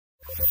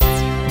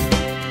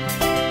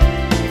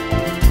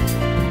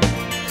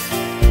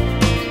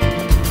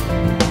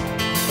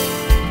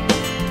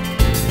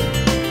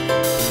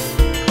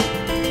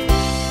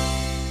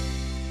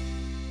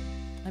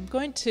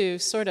to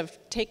sort of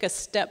take a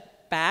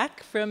step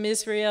back from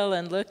Israel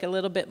and look a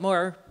little bit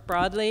more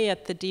broadly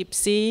at the deep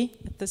sea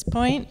at this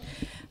point,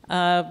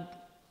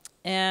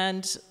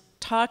 and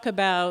talk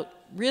about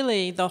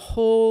really the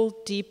whole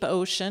deep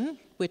ocean,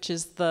 which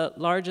is the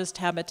largest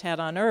habitat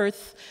on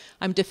Earth.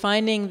 I'm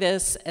defining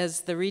this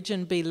as the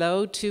region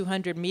below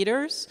 200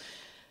 meters.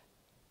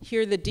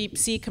 Here, the deep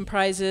sea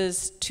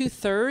comprises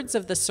 2/3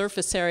 of the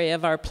surface area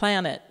of our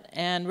planet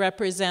and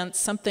represents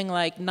something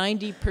like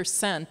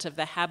 90% of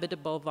the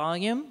habitable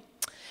volume.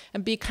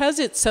 And because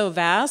it's so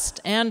vast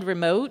and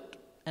remote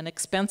and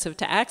expensive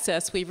to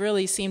access, we've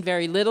really seen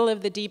very little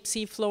of the deep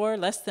sea floor,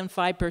 less than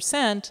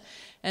 5%,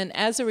 and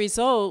as a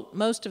result,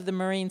 most of the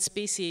marine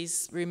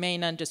species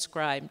remain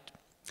undescribed.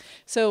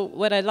 So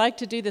what I'd like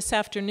to do this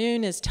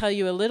afternoon is tell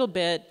you a little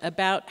bit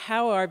about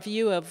how our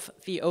view of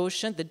the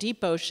ocean, the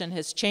deep ocean,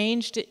 has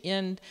changed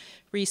in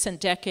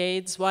recent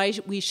decades, why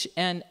we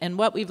and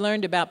what we've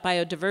learned about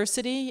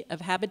biodiversity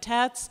of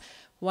habitats,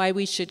 why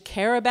we should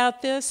care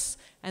about this,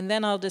 and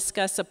then I'll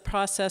discuss a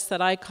process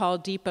that I call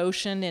deep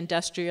ocean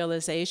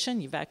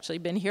industrialization. You've actually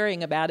been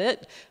hearing about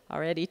it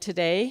already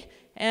today.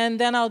 And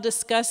then I'll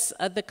discuss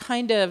the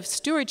kind of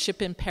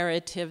stewardship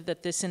imperative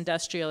that this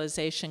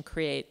industrialization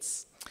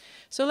creates.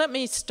 So let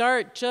me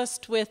start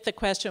just with the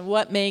question,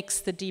 what makes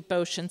the deep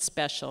ocean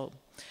special?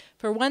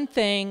 For one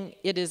thing,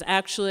 it is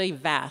actually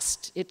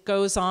vast. It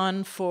goes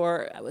on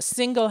for,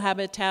 single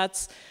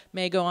habitats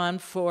may go on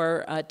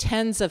for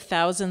tens of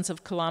thousands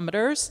of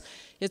kilometers.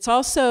 It's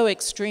also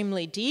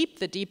extremely deep.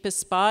 The deepest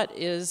spot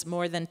is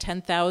more than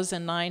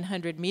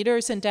 10,900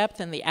 meters in depth,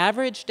 and the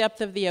average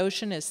depth of the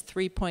ocean is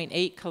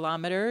 3.8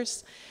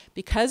 kilometers.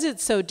 Because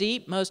it's so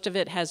deep, most of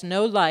it has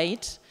no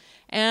light,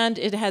 and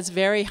it has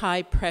very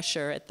high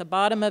pressure. At the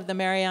bottom of the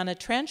Mariana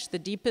Trench, the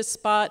deepest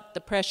spot, the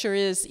pressure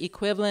is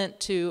equivalent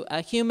to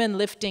a human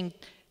lifting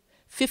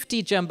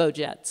 50 jumbo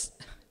jets.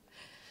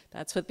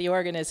 That's what the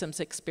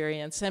organisms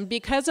experience. And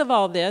because of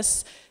all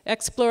this,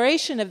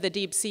 exploration of the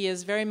deep sea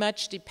is very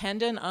much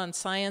dependent on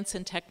science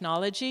and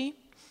technology.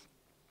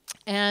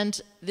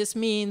 And this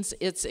means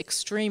it's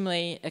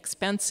extremely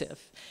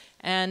expensive.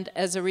 And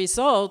as a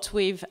result,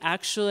 we've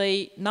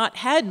actually not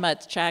had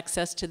much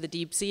access to the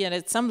deep sea, and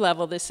at some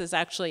level this has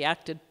actually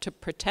acted to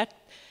protect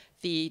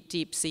the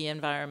deep sea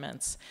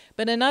environments.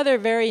 But another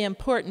very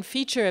important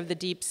feature of the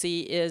deep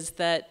sea is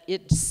that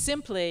it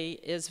simply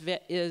is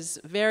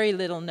very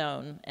little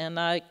known. And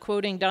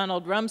quoting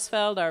Donald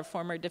Rumsfeld, our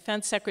former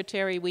defense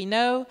secretary, we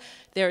know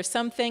there are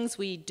some things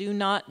we do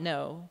not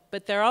know,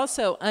 but there are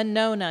also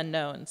unknown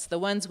unknowns. The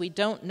ones we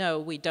don't know,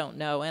 we don't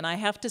know. And I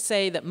have to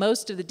say that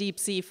most of the deep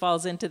sea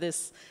falls into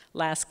this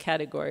last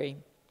category.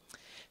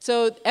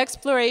 So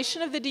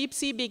exploration of the deep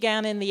sea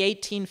began in the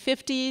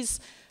 1850s.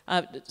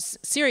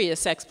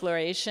 Serious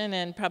exploration,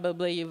 and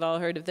probably you've all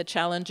heard of the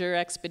Challenger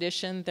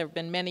expedition. There have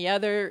been many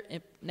other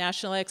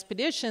national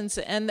expeditions,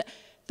 and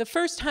the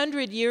first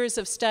 100 years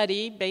of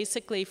study,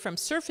 basically from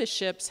surface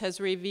ships, has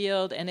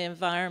revealed an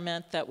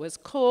environment that was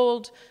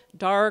cold,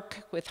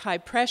 dark, with high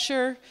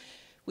pressure.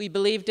 We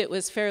believed it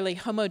was fairly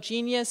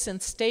homogeneous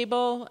and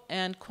stable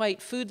and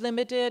quite food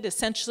limited,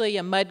 essentially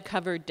a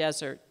mud-covered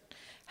desert.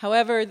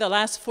 However, the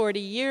last 40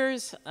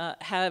 years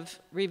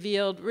have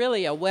revealed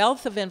really a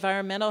wealth of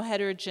environmental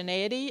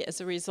heterogeneity as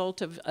a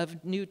result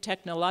of new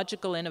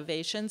technological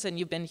innovations, and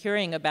you've been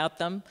hearing about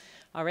them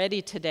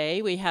already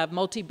today. We have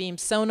multi-beam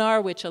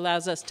sonar, which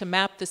allows us to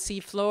map the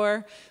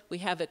seafloor. We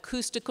have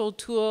acoustical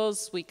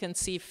tools. We can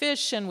see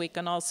fish, and we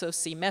can also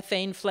see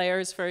methane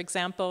flares, for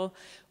example.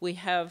 We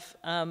have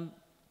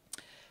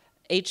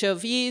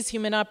HOVs,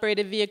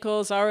 human-operated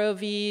vehicles,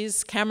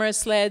 ROVs, camera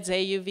sleds,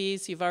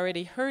 AUVs. You've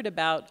already heard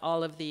about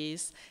all of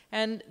these.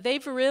 And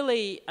they've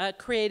really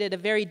created a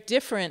very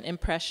different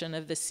impression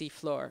of the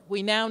seafloor.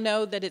 We now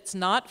know that it's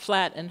not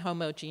flat and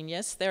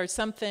homogeneous. There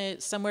are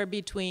somewhere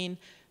between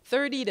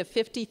 30 to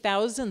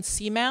 50,000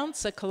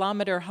 seamounts, a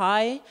kilometer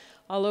high,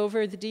 all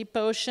over the deep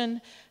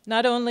ocean.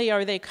 Not only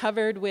are they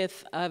covered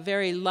with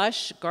very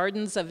lush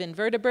gardens of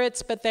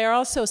invertebrates, but they're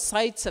also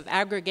sites of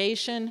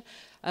aggregation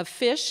of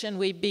fish, and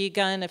we've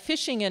begun a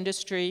fishing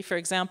industry, for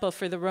example,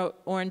 for the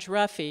orange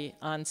roughy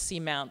on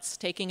seamounts,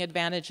 taking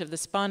advantage of the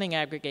spawning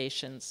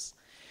aggregations.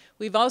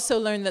 We've also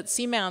learned that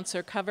seamounts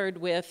are covered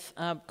with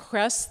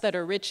crusts that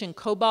are rich in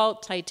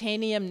cobalt,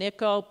 titanium,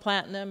 nickel,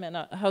 platinum, and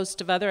a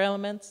host of other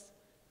elements.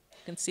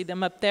 You can see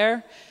them up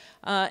there.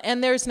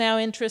 And there's now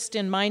interest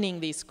in mining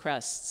these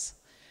crusts.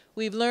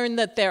 We've learned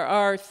that there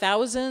are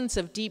thousands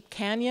of deep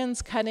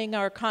canyons cutting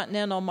our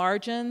continental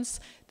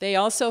margins. They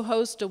also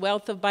host a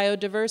wealth of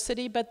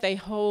biodiversity, but they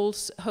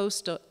host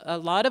a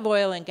lot of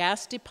oil and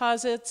gas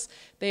deposits.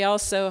 They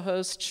also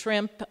host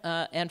shrimp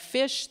and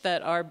fish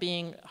that are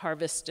being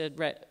harvested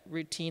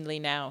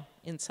routinely now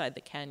inside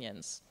the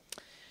canyons.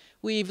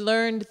 We've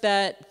learned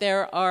that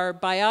there are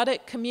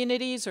biotic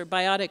communities or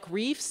biotic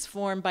reefs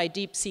formed by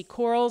deep sea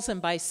corals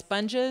and by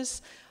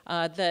sponges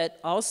that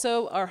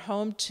also are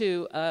home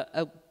to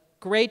a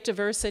great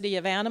diversity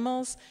of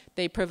animals.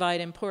 They provide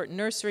important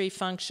nursery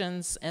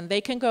functions, and they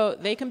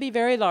can be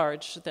very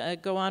large,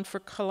 go on for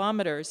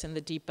kilometers in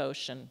the deep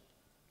ocean.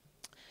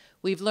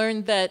 We've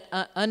learned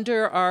that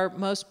under our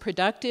most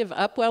productive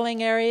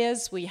upwelling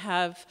areas, we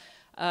have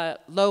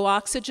low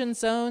oxygen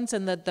zones,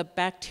 and the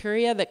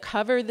bacteria that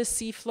cover the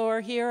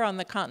seafloor here on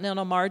the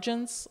continental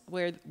margins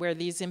where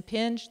these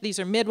impinge, these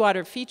are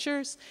midwater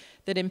features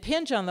that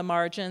impinge on the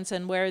margins,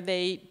 and where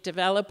they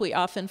develop, we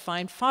often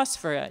find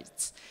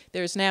phosphorites.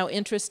 There's now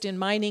interest in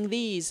mining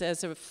these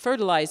as a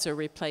fertilizer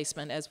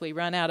replacement as we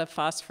run out of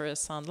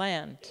phosphorus on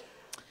land.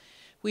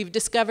 We've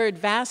discovered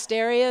vast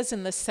areas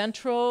in the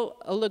central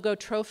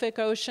oligotrophic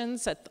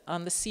oceans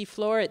on the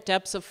seafloor at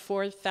depths of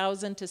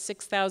 4,000 to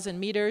 6,000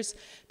 meters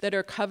that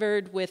are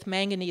covered with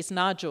manganese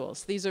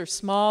nodules. These are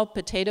small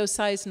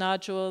potato-sized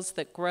nodules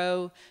that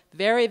grow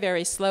very,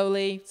 very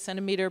slowly,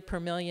 centimeter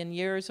per million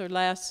years or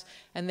less,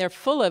 and they're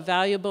full of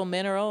valuable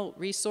mineral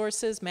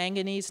resources,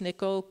 manganese,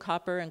 nickel,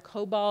 copper, and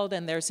cobalt,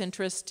 and there's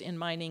interest in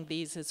mining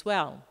these as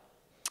well.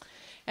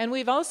 And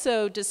we've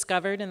also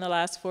discovered in the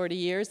last 40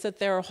 years that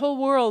there are whole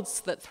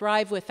worlds that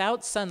thrive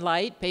without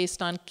sunlight based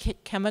on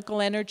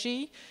chemical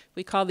energy.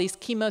 We call these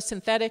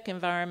chemosynthetic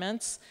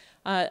environments.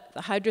 The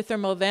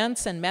hydrothermal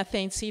vents and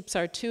methane seeps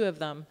are two of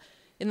them.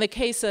 In the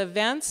case of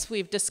vents,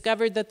 we've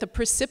discovered that the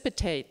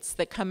precipitates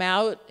that come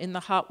out in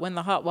when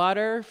the hot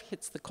water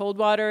hits the cold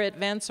water at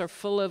vents are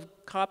full of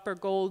copper,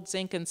 gold,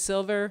 zinc, and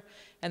silver,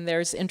 and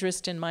there's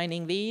interest in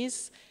mining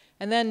these.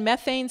 And then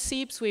methane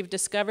seeps, we've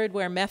discovered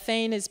where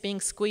methane is being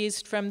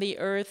squeezed from the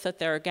earth, that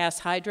there are gas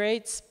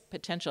hydrates,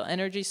 potential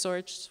energy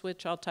source,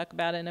 which I'll talk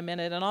about in a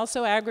minute, and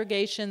also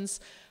aggregations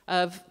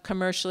of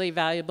commercially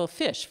valuable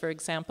fish. For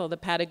example, the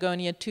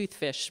Patagonia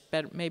toothfish,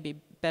 maybe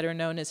better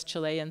known as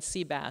Chilean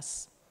sea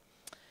bass.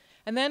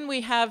 And then we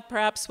have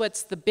perhaps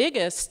what's the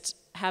biggest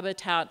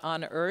habitat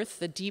on Earth,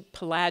 the deep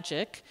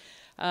pelagic.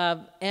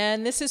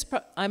 And this is,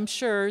 I'm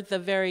sure, the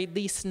very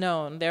least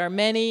known. There are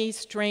many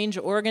strange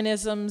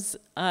organisms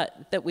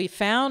that we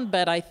found,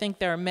 but I think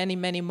there are many,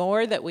 many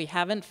more that we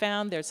haven't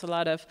found. There's a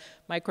lot of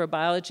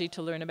microbiology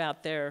to learn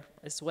about there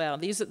as well.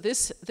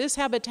 This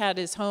habitat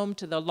is home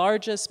to the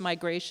largest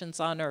migrations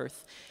on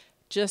Earth,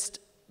 just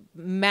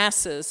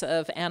masses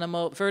of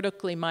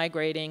vertically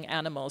migrating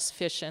animals,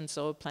 fish and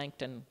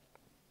zooplankton.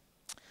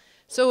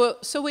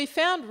 So we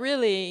found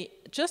really,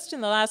 just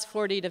in the last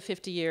 40 to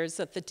 50 years,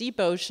 that the deep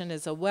ocean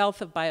is a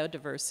wealth of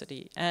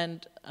biodiversity.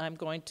 And I'm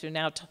going to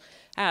now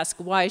ask,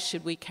 why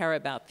should we care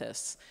about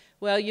this?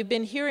 Well, you've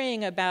been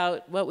hearing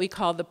about what we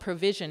call the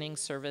provisioning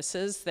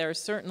services.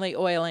 There's certainly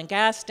oil and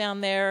gas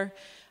down there,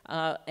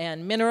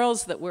 and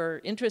minerals that we're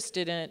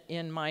interested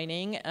in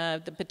mining,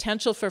 the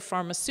potential for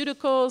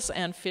pharmaceuticals,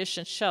 and fish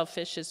and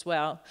shellfish as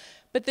well.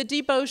 But the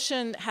deep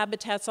ocean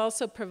habitats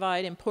also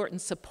provide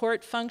important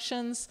support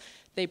functions.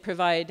 They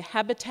provide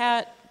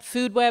habitat,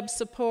 food web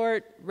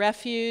support,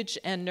 refuge,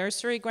 and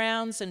nursery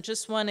grounds. And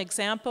just one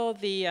example,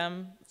 let's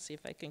see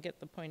if I can get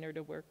the pointer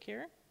to work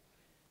here.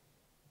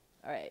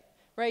 All right.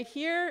 Right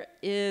here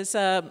is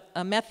a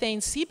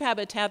methane seep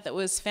habitat that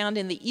was found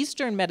in the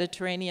eastern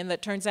Mediterranean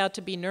that turns out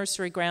to be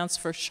nursery grounds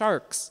for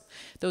sharks.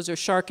 Those are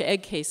shark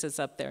egg cases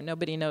up there.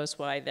 Nobody knows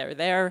why they're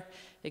there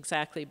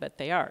exactly, but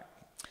they are.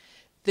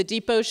 The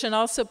deep ocean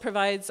also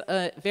provides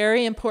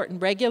very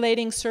important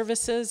regulating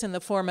services in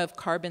the form of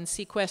carbon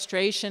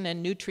sequestration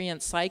and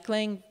nutrient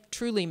cycling,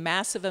 truly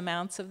massive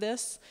amounts of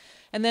this.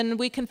 And then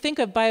we can think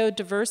of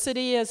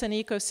biodiversity as an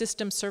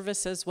ecosystem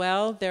service as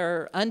well.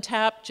 There are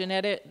untapped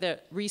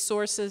genetic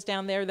resources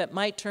down there that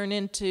might turn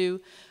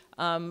into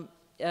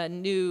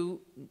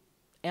new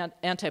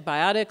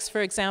antibiotics, for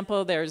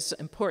example. There's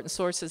important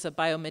sources of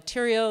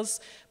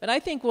biomaterials. But I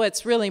think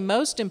what's really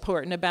most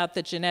important about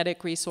the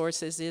genetic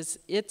resources is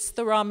it's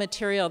the raw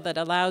material that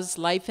allows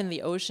life in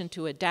the ocean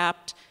to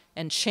adapt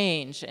and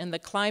change. And the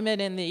climate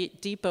in the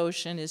deep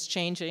ocean is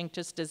changing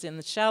just as in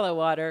the shallow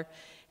water,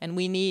 and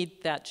we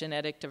need that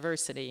genetic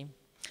diversity.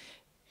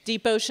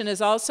 Deep ocean is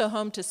also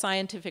home to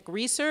scientific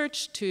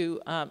research, to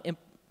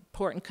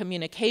important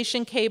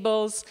communication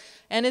cables,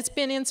 and it's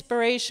been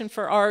inspiration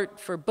for art,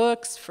 for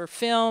books, for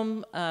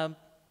film,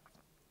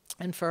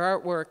 and for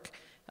artwork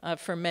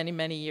for many,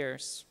 many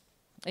years,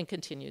 and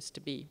continues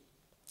to be.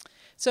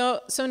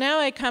 So now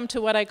I come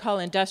to what I call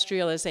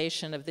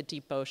industrialization of the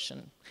deep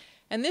ocean.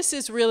 And this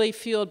is really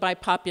fueled by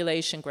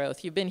population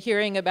growth. You've been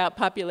hearing about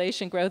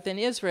population growth in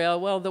Israel.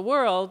 Well, the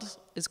world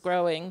is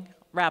growing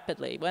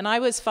rapidly. When I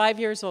was 5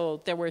 years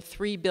old, there were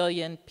 3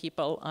 billion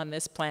people on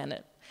this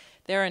planet.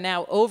 There are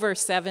now over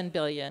 7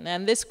 billion,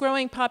 and this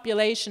growing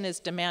population is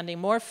demanding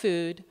more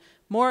food,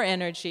 more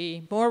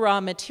energy, more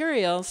raw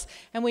materials,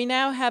 and we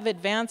now have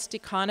advanced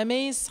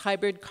economies,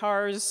 hybrid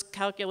cars,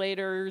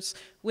 calculators,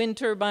 wind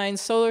turbines,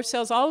 solar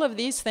cells. All of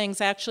these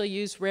things actually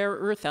use rare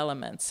earth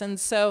elements. And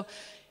so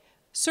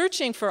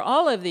searching for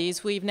all of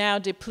these, we've now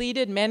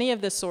depleted many of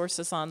the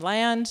sources on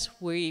land.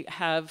 We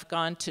have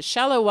gone to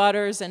shallow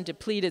waters and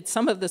depleted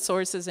some of the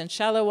sources in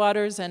shallow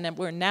waters, and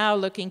we're now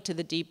looking to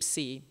the deep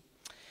sea.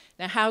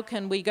 Now, how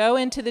can we go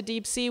into the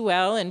deep sea?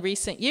 Well, in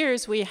recent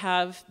years, we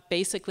have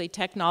basically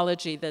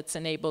technology that's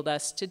enabled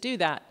us to do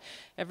that.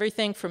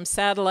 Everything from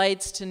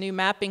satellites to new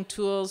mapping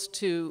tools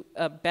to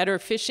better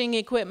fishing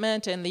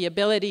equipment and the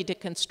ability to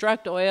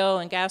construct oil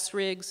and gas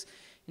rigs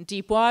in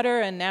deep water.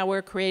 And now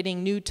we're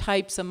creating new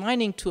types of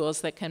mining tools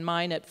that can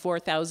mine at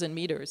 4,000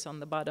 meters on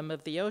the bottom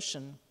of the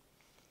ocean.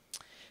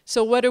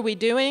 So what are we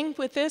doing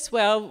with this?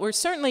 Well, we're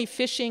certainly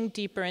fishing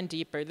deeper and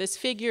deeper. This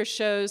figure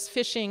shows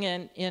fishing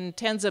in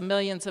tens of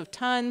millions of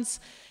tons,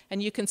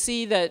 and you can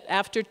see that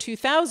after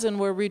 2000,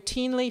 we're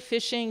routinely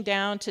fishing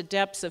down to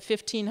depths of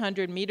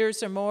 1,500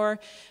 meters or more.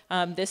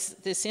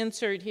 This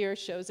insert here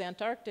shows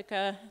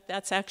Antarctica.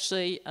 That's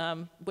actually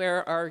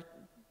where our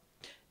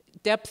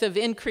depth of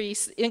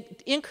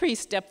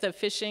increased depth of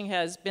fishing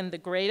has been the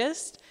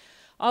greatest.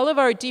 All of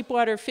our deep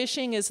water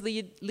fishing is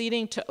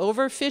leading to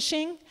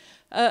overfishing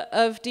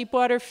of deep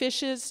water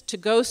fishes, to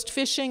ghost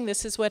fishing.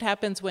 This is what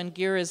happens when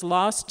gear is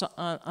lost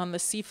on the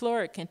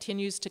seafloor. It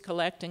continues to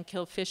collect and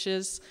kill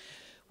fishes.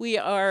 We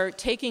are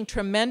taking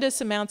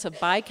tremendous amounts of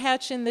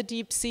bycatch in the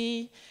deep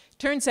sea.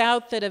 Turns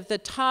out that of the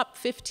top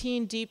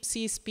 15 deep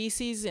sea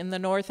species in the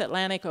North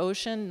Atlantic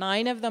Ocean,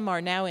 9 of them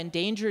are now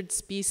endangered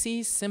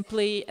species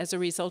simply as a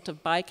result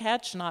of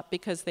bycatch, not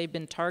because they've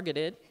been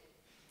targeted.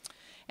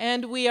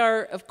 And we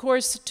are, of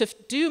course, to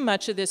do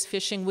much of this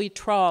fishing, we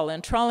trawl.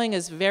 And trawling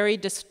is very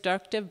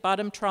destructive.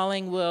 Bottom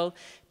trawling will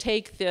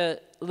take the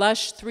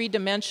lush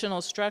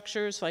three-dimensional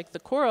structures like the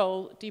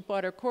coral, deep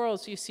water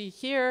corals you see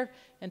here,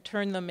 and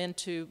turn them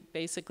into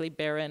basically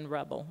barren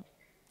rubble.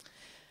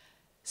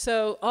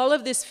 So all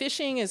of this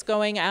fishing is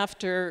going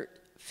after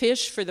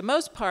fish, for the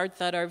most part,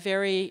 that are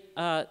very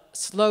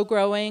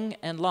slow-growing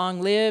and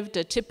long-lived.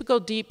 A typical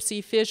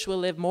deep-sea fish will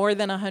live more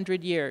than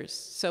 100 years.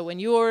 So when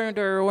you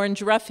order orange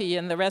roughy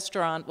in the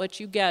restaurant, what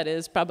you get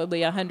is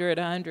probably 100,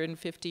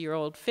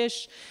 150-year-old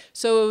fish.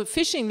 So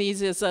fishing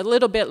these is a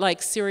little bit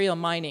like serial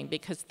mining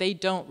because they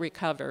don't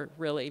recover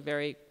really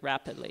very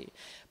rapidly.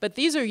 But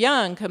these are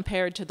young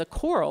compared to the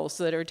corals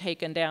that are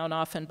taken down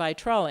often by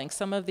trawling.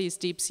 Some of these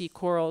deep-sea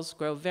corals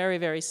grow very,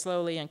 very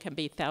slowly and can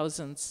be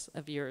thousands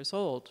of years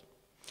old.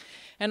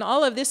 And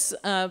all of this,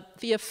 the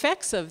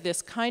effects of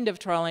this kind of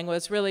trawling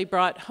was really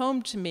brought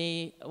home to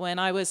me when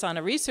I was on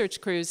a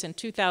research cruise in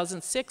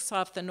 2006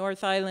 off the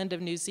North Island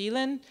of New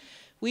Zealand.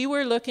 We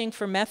were looking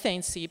for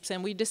methane seeps,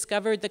 and we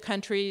discovered the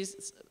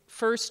country's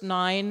first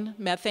 9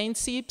 methane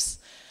seeps.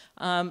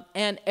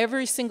 And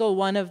every single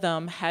one of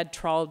them had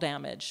trawl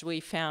damage.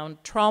 We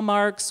found trawl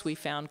marks, we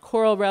found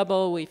coral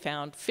rubble, we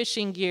found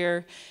fishing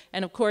gear,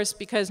 and of course,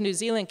 because New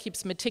Zealand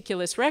keeps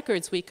meticulous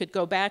records, we could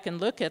go back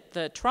and look at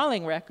the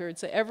trawling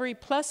records. Every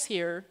plus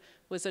here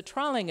was a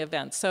trawling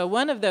event. So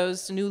one of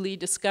those newly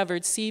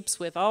discovered seeps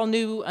with all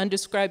new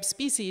undescribed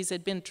species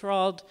had been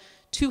trawled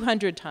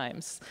 200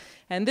 times.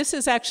 And this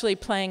is actually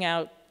playing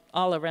out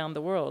all around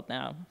the world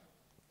now.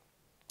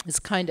 This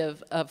kind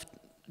of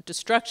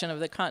destruction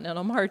of the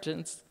continental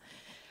margins.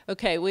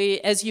 Okay,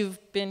 as you've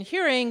been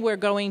hearing, we're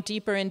going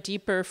deeper and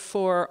deeper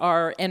for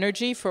our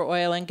energy, for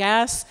oil and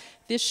gas.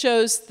 This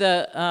shows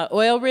the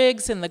oil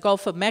rigs in the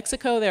Gulf of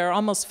Mexico. There are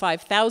almost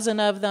 5,000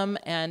 of them,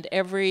 and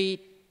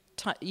every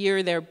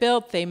year they're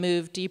built, they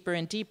move deeper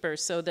and deeper,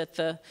 so that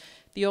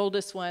the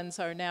oldest ones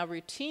are now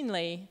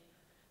routinely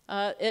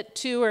at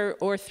 2,000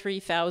 or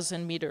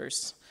 3,000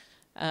 meters.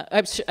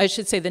 I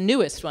should say the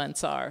newest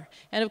ones are.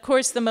 And of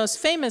course, the most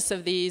famous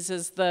of these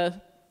is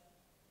the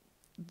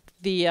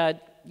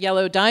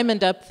yellow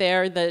diamond up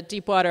there, the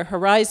Deepwater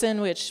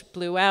Horizon, which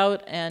blew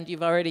out, and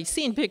you've already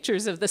seen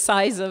pictures of the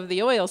size of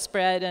the oil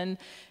spread and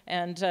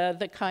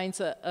the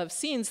kinds of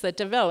scenes that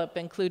develop,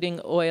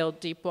 including oil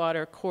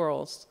deepwater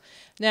corals.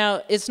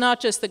 Now, it's not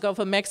just the Gulf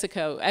of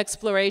Mexico.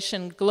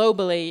 Exploration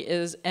globally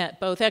is,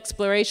 both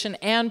exploration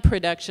and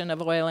production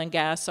of oil and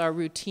gas are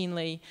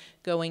routinely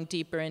going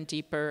deeper and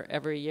deeper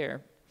every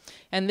year.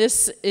 And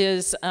this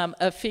is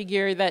a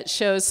figure that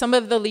shows some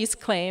of the lease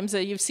claims.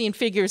 You've seen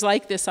figures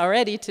like this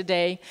already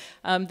today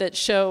that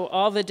show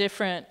all the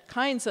different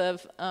kinds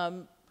of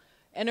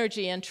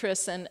energy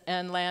interests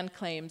and land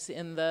claims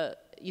in the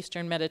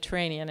Eastern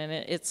Mediterranean. And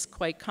it's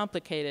quite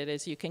complicated,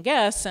 as you can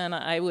guess, and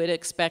I would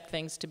expect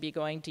things to be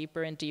going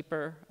deeper and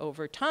deeper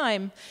over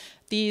time.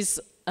 These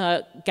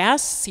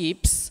gas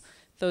seeps,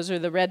 those are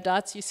the red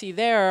dots you see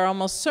there, are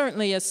almost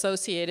certainly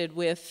associated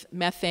with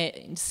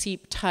methane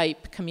seep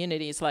type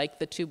communities like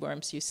the tube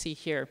worms you see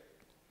here.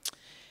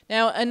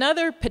 Now,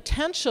 another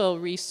potential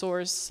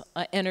resource,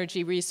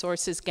 energy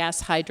resource, is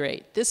gas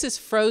hydrate. This is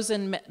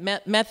frozen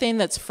methane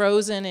that's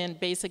frozen in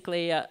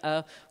basically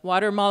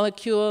water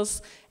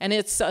molecules, and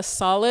it's a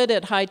solid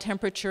at high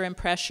temperature and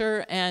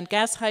pressure, and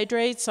gas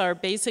hydrates are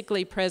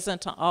basically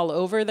present all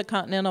over the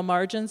continental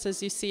margins,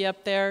 as you see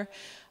up there.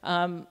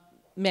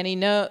 Many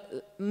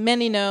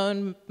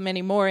known,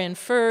 many more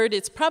inferred.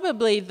 It's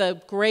probably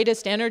the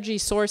greatest energy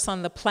source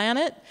on the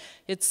planet.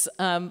 It's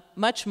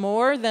much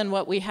more than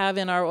what we have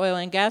in our oil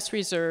and gas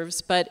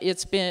reserves, but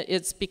it's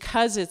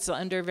because it's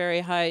under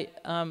very high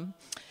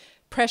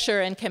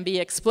pressure and can be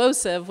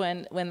explosive.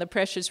 When the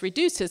pressure is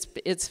reduced,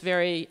 it's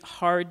very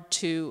hard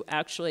to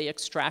actually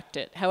extract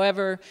it.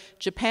 However,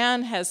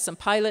 Japan has some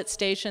pilot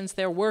stations.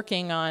 They're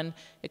working on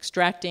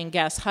extracting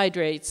gas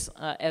hydrates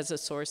as a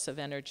source of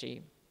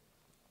energy.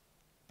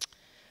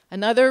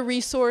 Another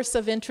resource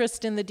of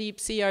interest in the deep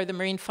sea are the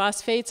marine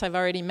phosphates. I've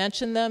already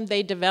mentioned them.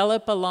 They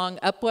develop along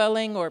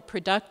upwelling or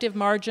productive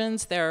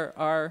margins. There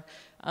are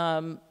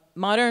sites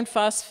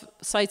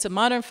of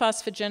modern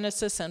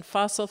phosphogenesis and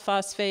fossil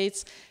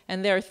phosphates,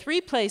 and there are 3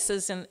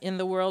 places in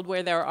the world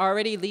where there are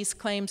already lease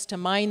claims to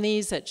mine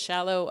these at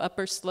shallow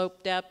upper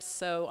slope depths,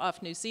 so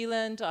off New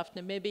Zealand, off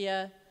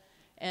Namibia,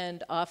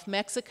 and off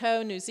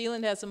Mexico. New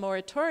Zealand has a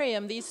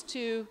moratorium. These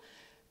 2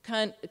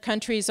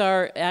 countries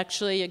are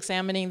actually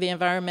examining the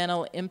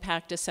environmental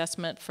impact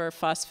assessment for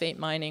phosphate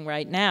mining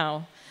right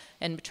now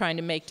and trying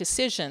to make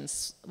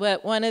decisions.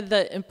 But one of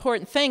the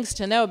important things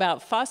to know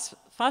about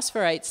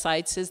phosphorite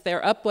sites is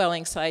they're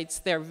upwelling sites.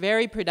 They're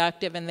very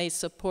productive and they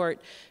support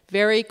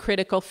very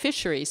critical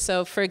fisheries.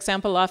 So for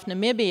example, off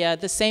Namibia,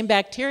 the same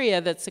bacteria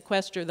that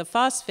sequester the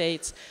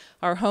phosphates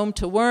are home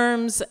to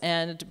worms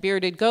and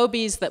bearded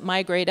gobies that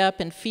migrate up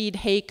and feed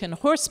hake and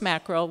horse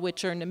mackerel,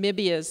 which are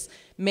Namibia's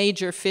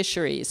major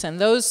fisheries. And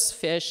those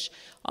fish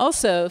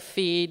also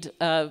feed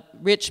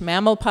rich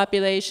mammal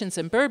populations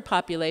and bird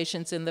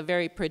populations in the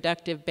very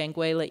productive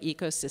Benguela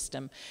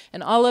ecosystem.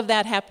 And all of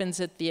that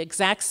happens at the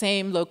exact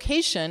same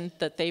location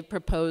that they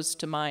proposed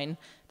to mine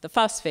the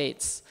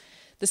phosphates.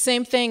 The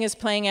same thing is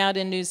playing out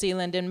in New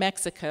Zealand and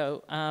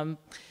Mexico.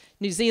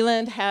 New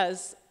Zealand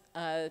has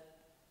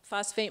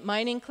phosphate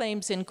mining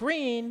claims in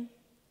green,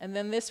 and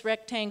then this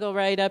rectangle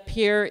right up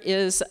here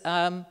is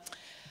a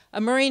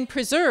marine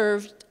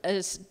preserve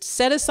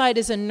set aside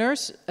as a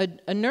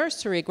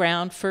nursery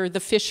ground for the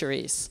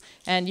fisheries.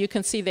 And you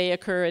can see they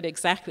occur at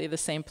exactly the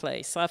same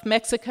place. Off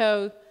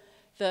Mexico,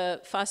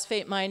 the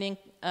phosphate mining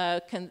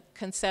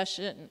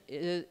concession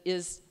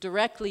is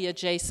directly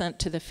adjacent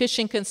to the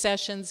fishing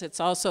concessions. It's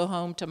also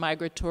home to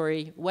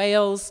migratory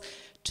whales,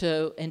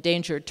 to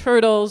endangered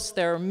turtles.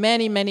 There are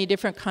many, many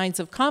different kinds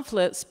of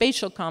conflicts,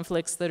 spatial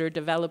conflicts that are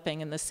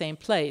developing in the same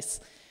place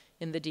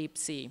in the deep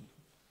sea.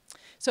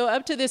 So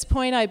up to this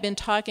point, I've been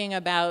talking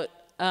about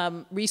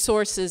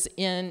resources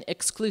in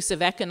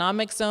exclusive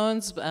economic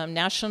zones,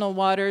 national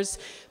waters.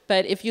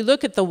 But if you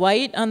look at the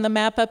white on the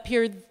map up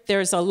here,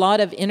 there's a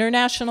lot of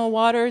international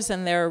waters,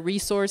 and there are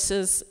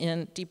resources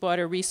in deep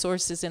water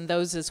resources in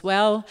those as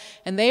well.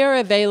 And they are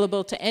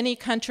available to any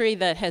country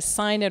that has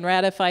signed and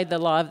ratified the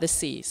law of the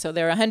sea. So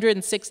there are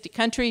 160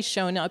 countries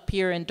shown up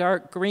here in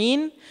dark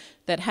green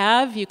that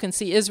have. You can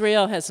see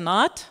Israel has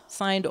not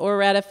signed or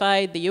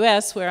ratified. The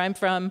US, where I'm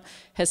from,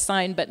 has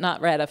signed but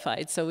not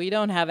ratified. So we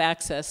don't have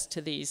access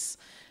to these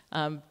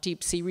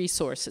deep sea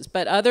resources.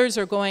 But others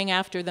are going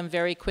after them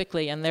very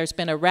quickly, and there's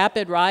been a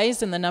rapid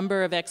rise in the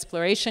number of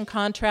exploration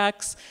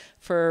contracts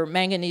for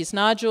manganese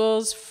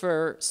nodules,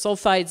 for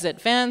sulfides at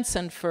vents,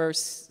 and for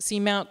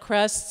seamount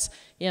crusts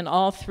in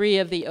all 3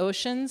 of the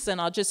oceans.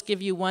 And I'll just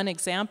give you one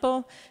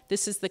example.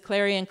 This is the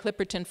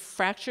Clarion-Clipperton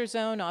fracture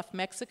zone off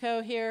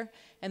Mexico here.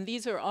 And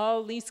these are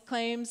all lease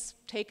claims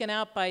taken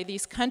out by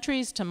these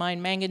countries to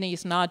mine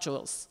manganese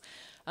nodules.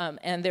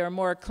 And there are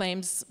more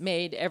claims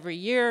made every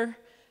year.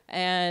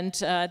 And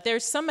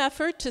there's some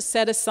effort to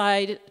set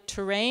aside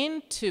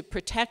terrain to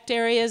protect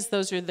areas.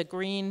 Those are the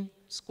green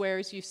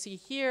squares you see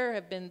here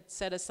have been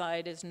set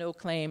aside as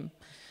no-claim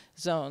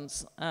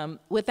zones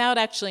without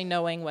actually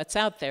knowing what's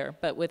out there,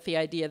 but with the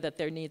idea that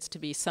there needs to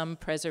be some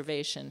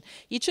preservation.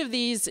 Each of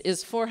these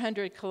is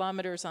 400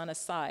 kilometers on a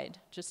side,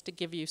 just to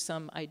give you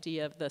some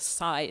idea of the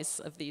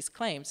size of these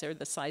claims. They're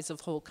the size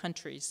of whole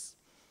countries.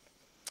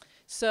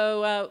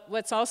 So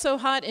what's also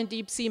hot in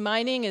deep sea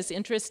mining is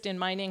interest in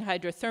mining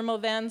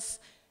hydrothermal vents,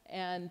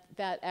 and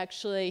that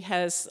actually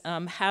has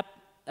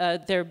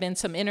there have been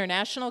some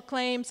international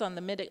claims on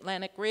the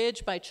Mid-Atlantic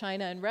Ridge by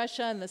China and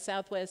Russia, and the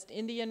Southwest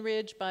Indian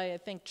Ridge by, I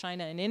think,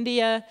 China and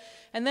India.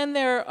 And then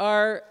there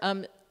are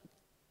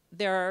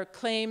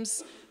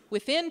claims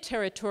within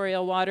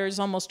territorial waters.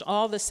 Almost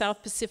all the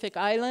South Pacific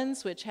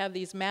islands, which have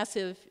these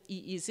massive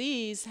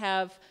EEZs,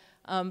 have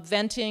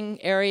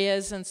venting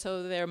areas, and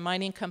so their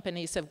mining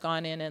companies have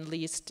gone in and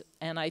leased.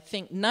 And I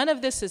think none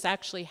of this has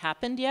actually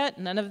happened yet,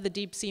 none of the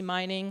deep sea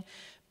mining,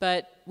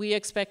 but we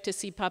expect to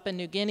see Papua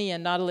New Guinea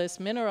and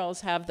Nautilus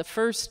Minerals have the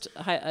first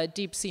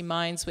deep sea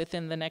mines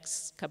within the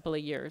next couple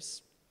of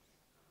years.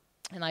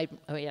 And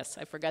oh yes,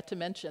 I forgot to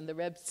mention, the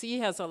Red Sea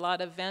has a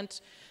lot of vent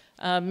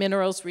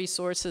minerals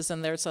resources,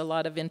 and there's a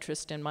lot of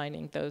interest in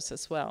mining those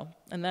as well.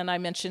 And then I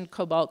mentioned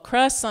cobalt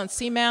crusts on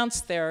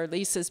seamounts. There are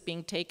leases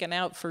being taken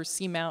out for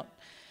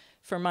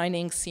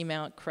mining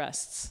seamount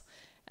crusts.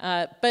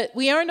 But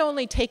we aren't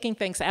only taking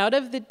things out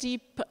of the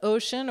deep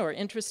ocean or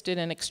interested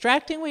in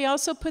extracting, we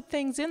also put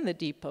things in the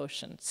deep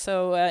ocean.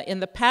 So in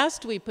the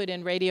past, we put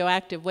in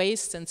radioactive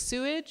waste and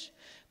sewage,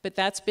 but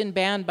that's been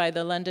banned by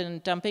the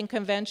London Dumping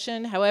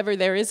Convention. However,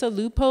 there is a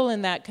loophole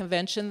in that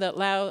convention that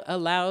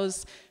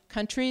allows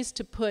countries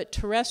to put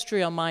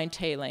terrestrial mine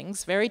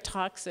tailings, very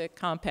toxic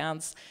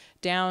compounds,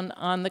 down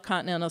on the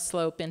continental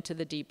slope into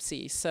the deep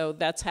sea. So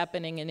that's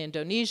happening in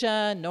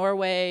Indonesia,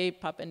 Norway,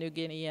 Papua New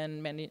Guinea,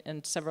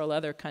 and several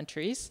other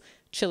countries.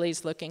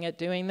 Chile's looking at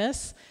doing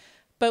this.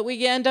 But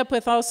we end up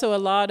with also a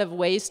lot of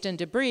waste and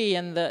debris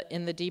in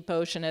the deep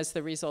ocean as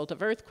the result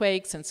of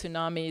earthquakes and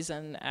tsunamis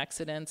and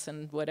accidents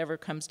and whatever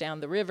comes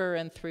down the river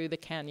and through the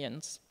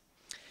canyons.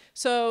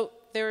 So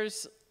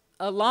there's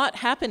a lot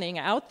happening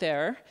out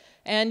there.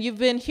 And you've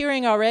been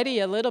hearing already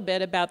a little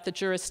bit about the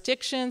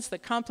jurisdictions, the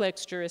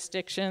complex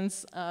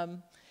jurisdictions.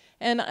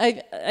 And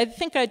I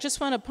think I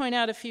just want to point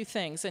out a few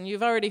things, and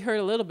you've already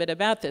heard a little bit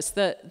about this.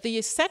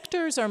 The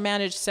sectors are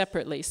managed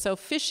separately. So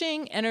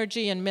fishing,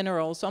 energy, and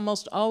minerals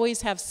almost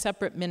always have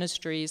separate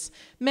ministries,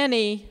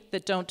 many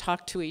that don't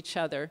talk to each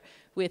other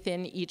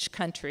within each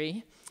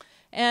country.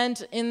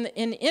 And in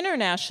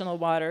international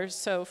waters,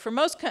 so for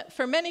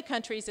many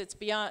countries it's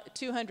beyond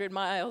 200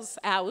 miles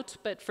out,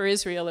 but for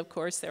Israel, of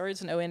course, there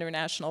is no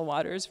international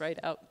waters right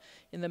out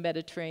in the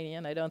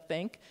Mediterranean, I don't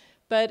think.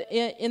 But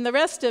in the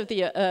rest of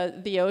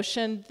the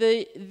ocean,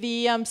 the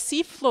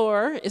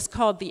seafloor is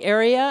called the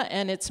area,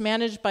 and it's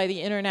managed by the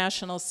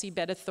International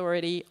Seabed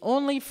Authority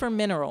only for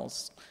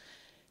minerals.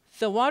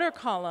 The water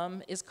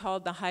column is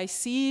called the high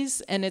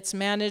seas, and it's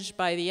managed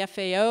by the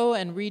FAO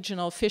and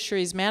regional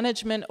fisheries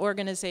management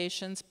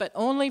organizations, but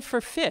only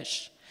for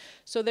fish.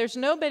 So there's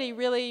nobody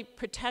really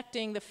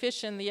protecting the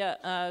fish in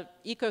the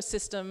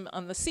ecosystem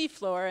on the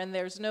seafloor, and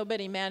there's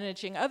nobody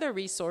managing other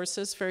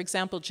resources, for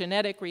example,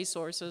 genetic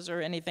resources or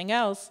anything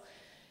else,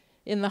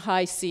 in the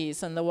high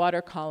seas and the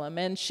water column.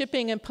 And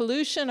shipping and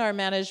pollution are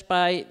managed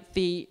by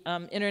the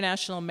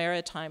International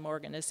Maritime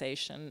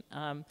Organization.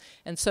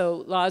 And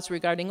so laws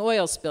regarding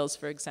oil spills,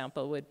 for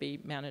example, would be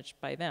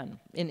managed by them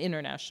in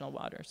international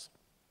waters.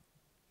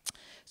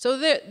 So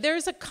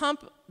there's a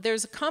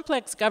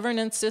complex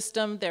governance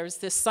system. There's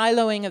this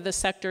siloing of the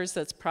sectors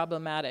that's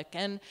problematic.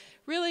 And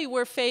really,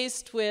 we're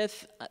faced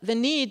with the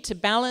need to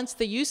balance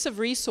the use of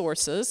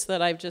resources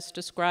that I've just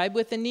described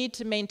with the need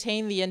to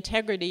maintain the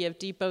integrity of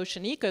deep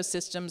ocean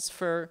ecosystems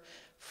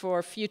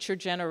for future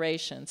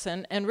generations.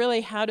 And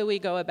really, how do we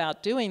go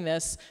about doing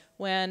this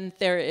when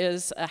there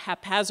is a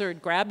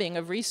haphazard grabbing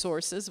of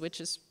resources, which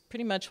is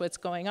pretty much what's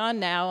going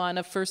on now on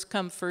a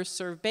first-come,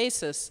 first-served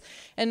basis.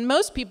 And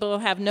most people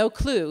have no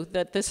clue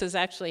that this is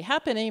actually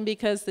happening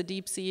because the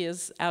deep sea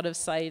is out of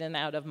sight and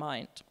out of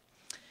mind.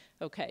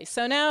 Okay,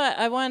 so now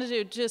I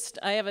wanted to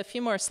I have a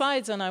few more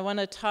slides, and I want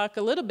to talk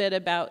a little bit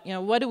about,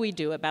 what do we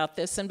do about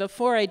this? And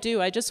before I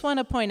do, I just want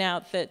to point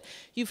out that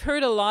you've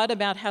heard a lot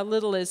about how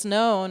little is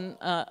known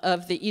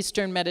of the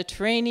Eastern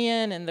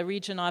Mediterranean and the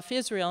region off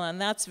Israel,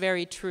 and that's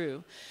very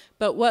true.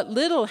 But what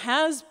little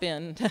has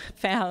been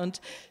found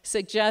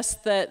suggests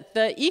that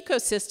the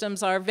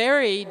ecosystems are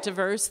very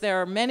diverse.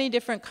 There are many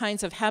different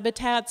kinds of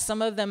habitats,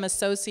 some of them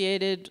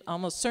associated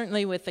almost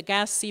certainly with the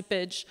gas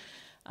seepage.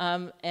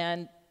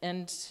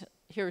 And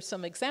here are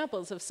some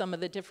examples of some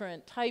of the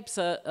different types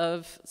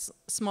of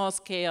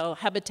small-scale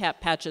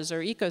habitat patches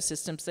or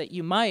ecosystems that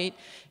you might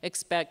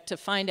expect to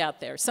find out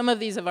there. Some of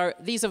these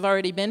have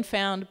already been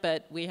found,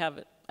 but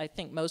I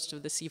think most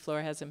of the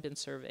seafloor hasn't been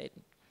surveyed.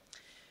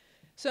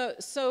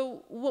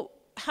 So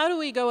how do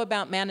we go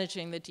about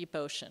managing the deep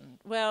ocean?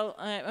 Well,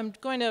 I'm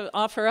going to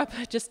offer up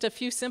just a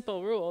few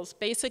simple rules.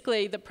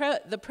 Basically,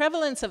 the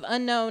prevalence of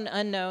unknown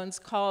unknowns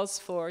calls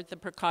for the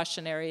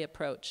precautionary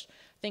approach.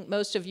 I think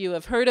most of you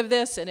have heard of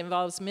this. It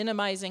involves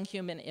minimizing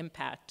human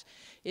impact.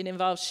 It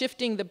involves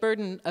shifting the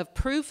burden of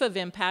proof of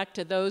impact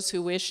to those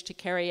who wish to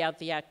carry out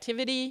the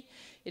activity.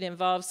 It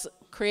involves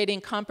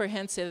creating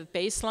comprehensive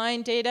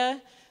baseline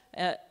data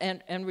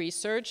and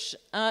research,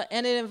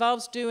 and it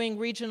involves doing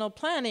regional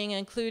planning,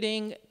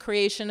 including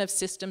creation of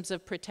systems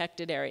of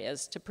protected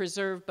areas to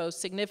preserve both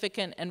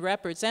significant and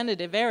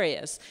representative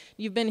areas.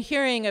 You've been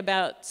hearing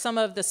about some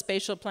of the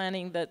spatial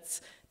planning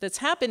that's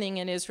happening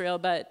in Israel,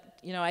 but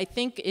I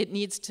think it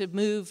needs to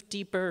move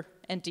deeper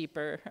and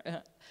deeper,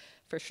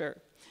 for sure.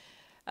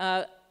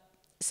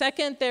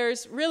 Second,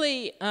 there's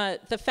really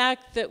the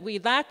fact that we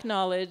lack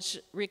knowledge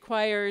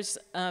requires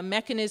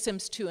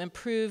mechanisms to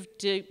improve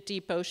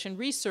deep ocean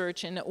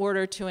research in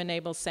order to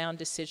enable sound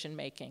decision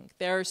making.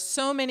 There are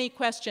so many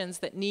questions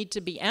that need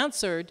to be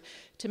answered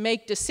to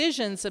make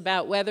decisions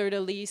about whether to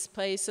lease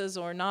places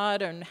or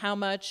not, and how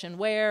much and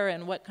where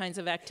and what kinds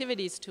of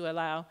activities to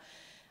allow.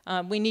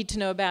 We need to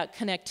know about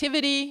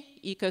connectivity,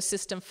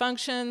 ecosystem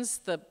functions,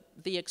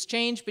 the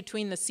exchange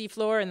between the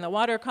seafloor and the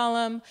water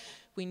column.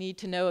 We need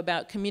to know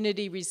about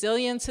community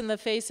resilience in the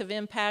face of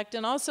impact,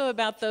 and also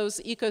about those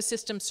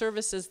ecosystem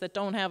services that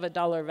don't have a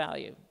dollar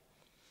value.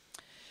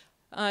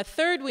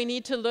 Third, we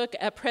need to look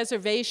at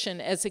preservation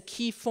as a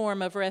key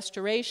form of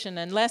restoration,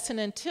 unless and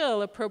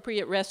until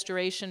appropriate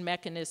restoration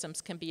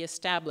mechanisms can be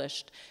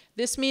established.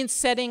 This means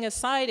setting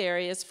aside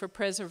areas for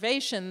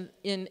preservation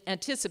in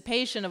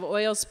anticipation of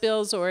oil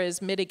spills or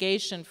as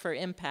mitigation for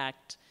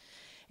impact.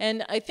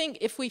 And I think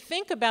if we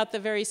think about the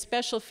very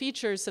special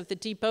features of the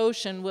deep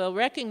ocean, we'll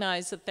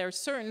recognize that there are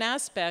certain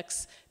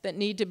aspects that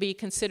need to be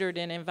considered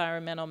in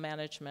environmental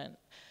management.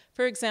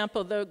 For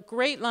example, the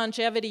great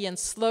longevity and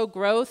slow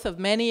growth of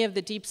many of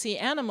the deep sea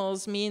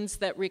animals means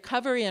that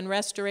recovery and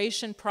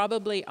restoration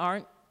probably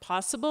aren't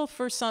possible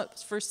for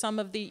some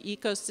of the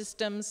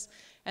ecosystems,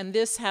 and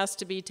this has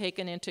to be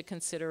taken into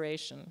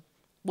consideration.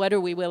 What are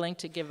we willing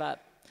to give up?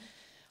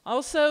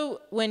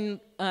 Also, when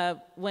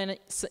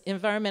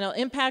environmental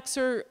impacts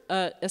or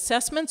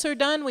assessments are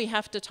done, we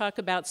have to talk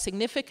about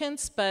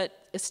significance,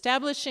 but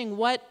establishing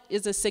what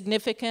is a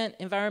significant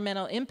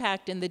environmental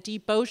impact in the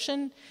deep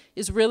ocean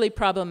is really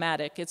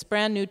problematic. It's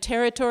brand new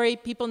territory.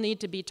 People need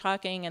to be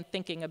talking and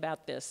thinking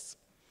about this.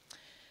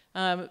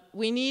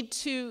 We need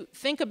to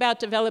think about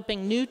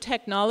developing new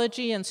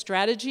technology and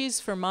strategies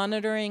for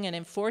monitoring and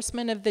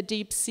enforcement of the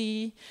deep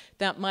sea.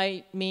 That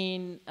might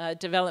mean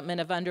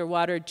development of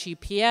underwater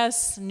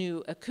GPS,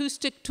 new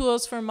acoustic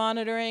tools for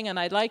monitoring, and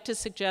I'd like to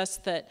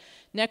suggest that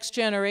next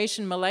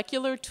generation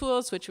molecular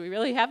tools, which we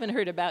really haven't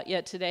heard about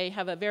yet today,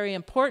 have a very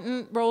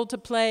important role to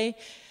play.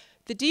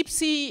 The deep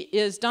sea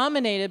is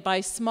dominated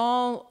by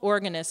small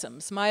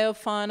organisms,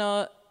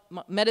 myofauna,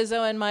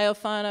 metazoan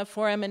myofauna,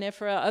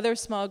 foraminifera, other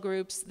small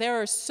groups.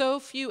 There are so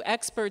few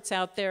experts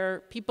out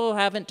there. People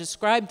haven't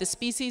described the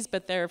species,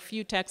 but there are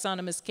few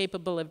taxonomists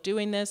capable of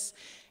doing this.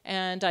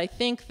 And I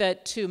think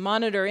that to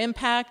monitor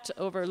impact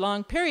over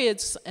long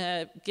periods,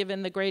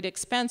 given the great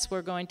expense,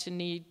 we're going to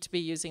need to be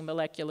using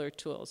molecular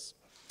tools.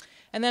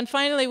 And then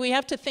finally, we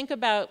have to think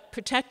about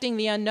protecting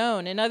the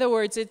unknown. In other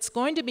words, it's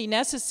going to be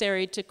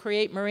necessary to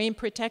create marine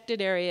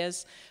protected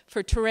areas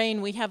for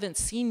terrain we haven't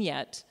seen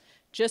yet,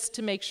 just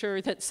to make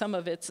sure that some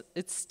of it's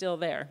still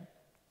there.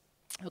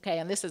 Okay,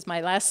 and this is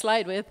my last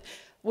slide with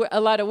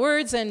a lot of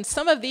words, and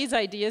some of these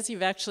ideas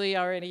you've actually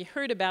already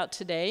heard about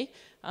today,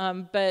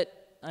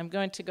 but I'm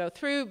going to go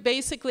through.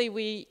 Basically,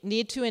 we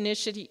need to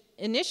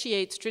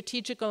initiate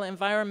strategical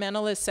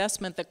environmental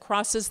assessment that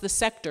crosses the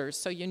sectors.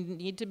 So you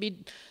need to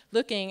be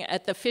looking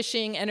at the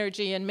fishing,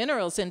 energy, and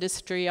minerals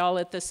industry all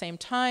at the same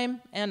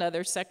time, and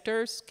other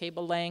sectors,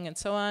 cable laying and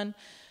so on.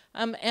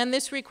 And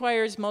this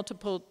requires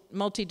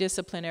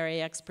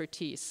multidisciplinary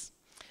expertise.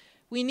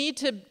 We need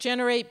to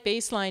generate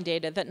baseline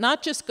data that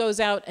not just goes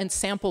out and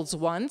samples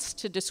once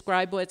to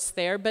describe what's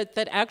there, but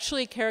that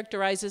actually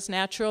characterizes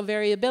natural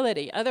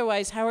variability.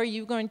 Otherwise, how are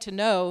you going to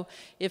know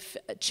if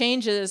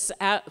changes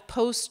at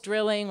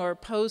post-drilling or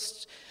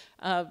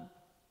post-fishing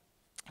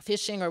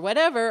or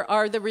whatever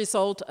are the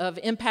result of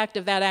impact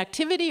of that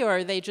activity, or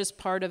are they just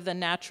part of the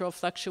natural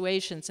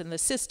fluctuations in the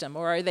system,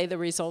 or are they the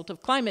result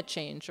of climate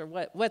change, or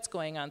what's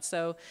going on?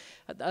 So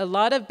a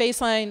lot of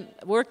baseline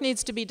work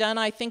needs to be done.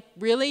 I think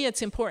really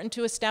it's important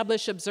to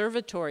establish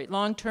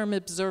long-term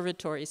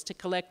observatories to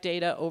collect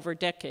data over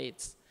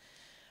decades.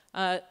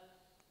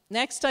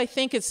 Next, I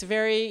think it's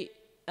very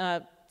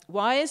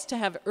wise to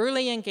have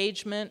early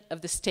engagement of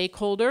the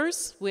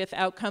stakeholders with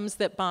outcomes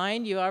that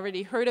bind. You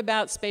already heard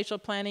about spatial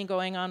planning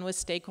going on with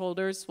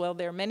stakeholders. Well,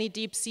 there are many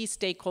deep sea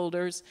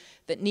stakeholders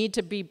that need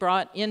to be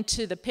brought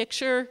into the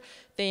picture.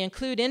 They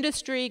include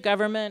industry,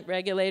 government,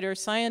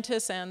 regulators,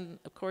 scientists, and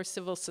of course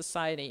civil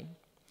society.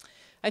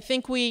 I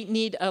think we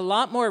need a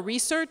lot more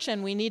research,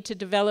 and we need to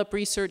develop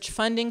research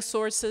funding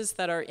sources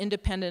that are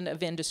independent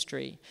of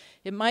industry.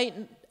 It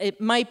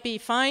might be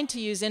fine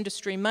to use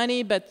industry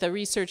money, but the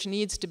research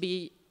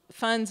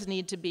funds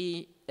need to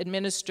be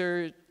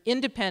administered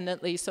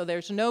independently, so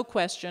there's no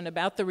question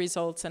about the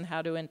results and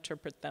how to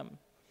interpret them.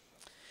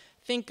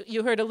 I think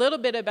you heard a little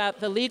bit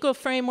about the legal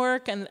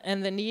framework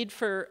and the need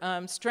for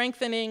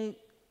strengthening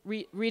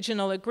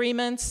regional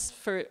agreements.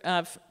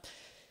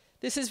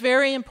 This is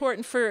very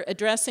important for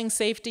addressing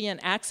safety and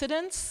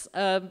accidents.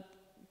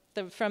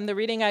 From the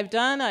reading I've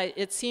done,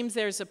 it seems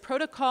there's a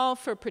protocol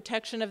for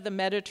protection of the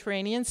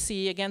Mediterranean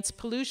Sea against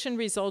pollution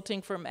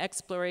resulting from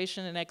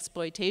exploration and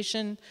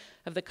exploitation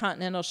of the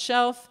continental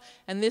shelf,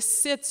 and this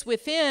sits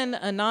within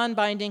a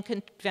non-binding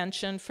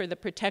convention for the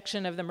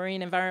protection of the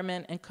marine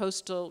environment and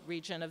coastal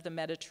region of the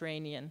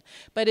Mediterranean.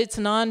 But it's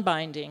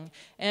non-binding,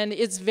 and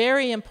it's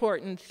very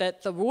important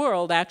that the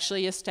world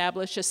actually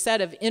establish a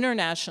set of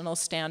international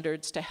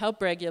standards to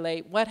help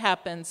regulate what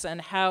happens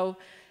and how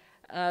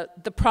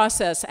the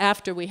process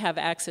after we have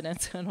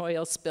accidents and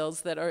oil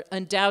spills that are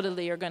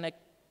undoubtedly are going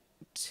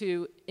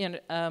to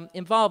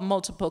involve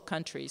multiple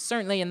countries.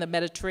 Certainly in the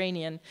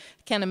Mediterranean,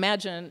 can't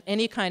imagine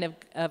any kind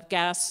of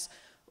gas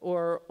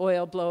or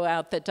oil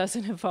blowout that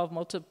doesn't involve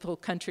multiple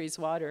countries'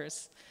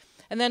 waters.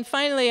 And then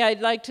finally,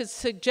 I'd like to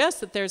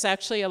suggest that there's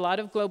actually a lot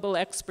of global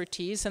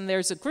expertise, and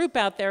there's a group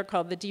out there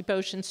called the Deep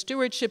Ocean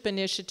Stewardship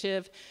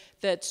Initiative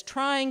that's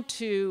trying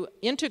to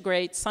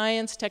integrate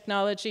science,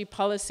 technology,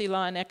 policy,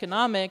 law, and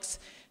economics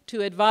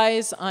to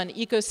advise on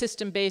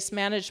ecosystem-based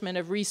management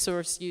of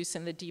resource use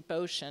in the deep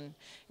ocean,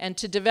 and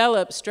to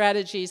develop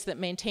strategies that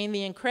maintain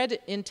the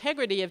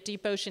integrity of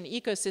deep ocean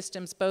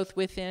ecosystems both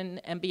within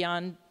and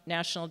beyond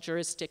national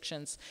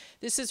jurisdictions.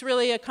 This is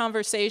really a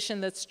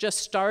conversation that's just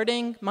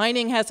starting.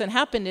 Mining hasn't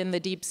happened in the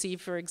deep sea,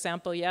 for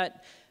example,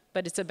 yet.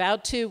 but it's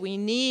about to. We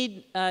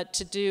need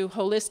to do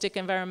holistic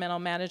environmental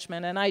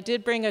management. And I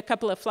did bring a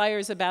couple of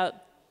flyers about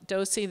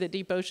DOSI, the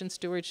Deep Ocean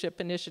Stewardship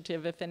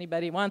Initiative. If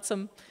anybody wants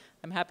them,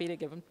 I'm happy to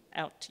give them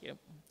out to you.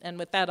 And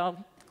with that,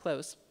 I'll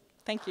close.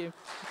 Thank you.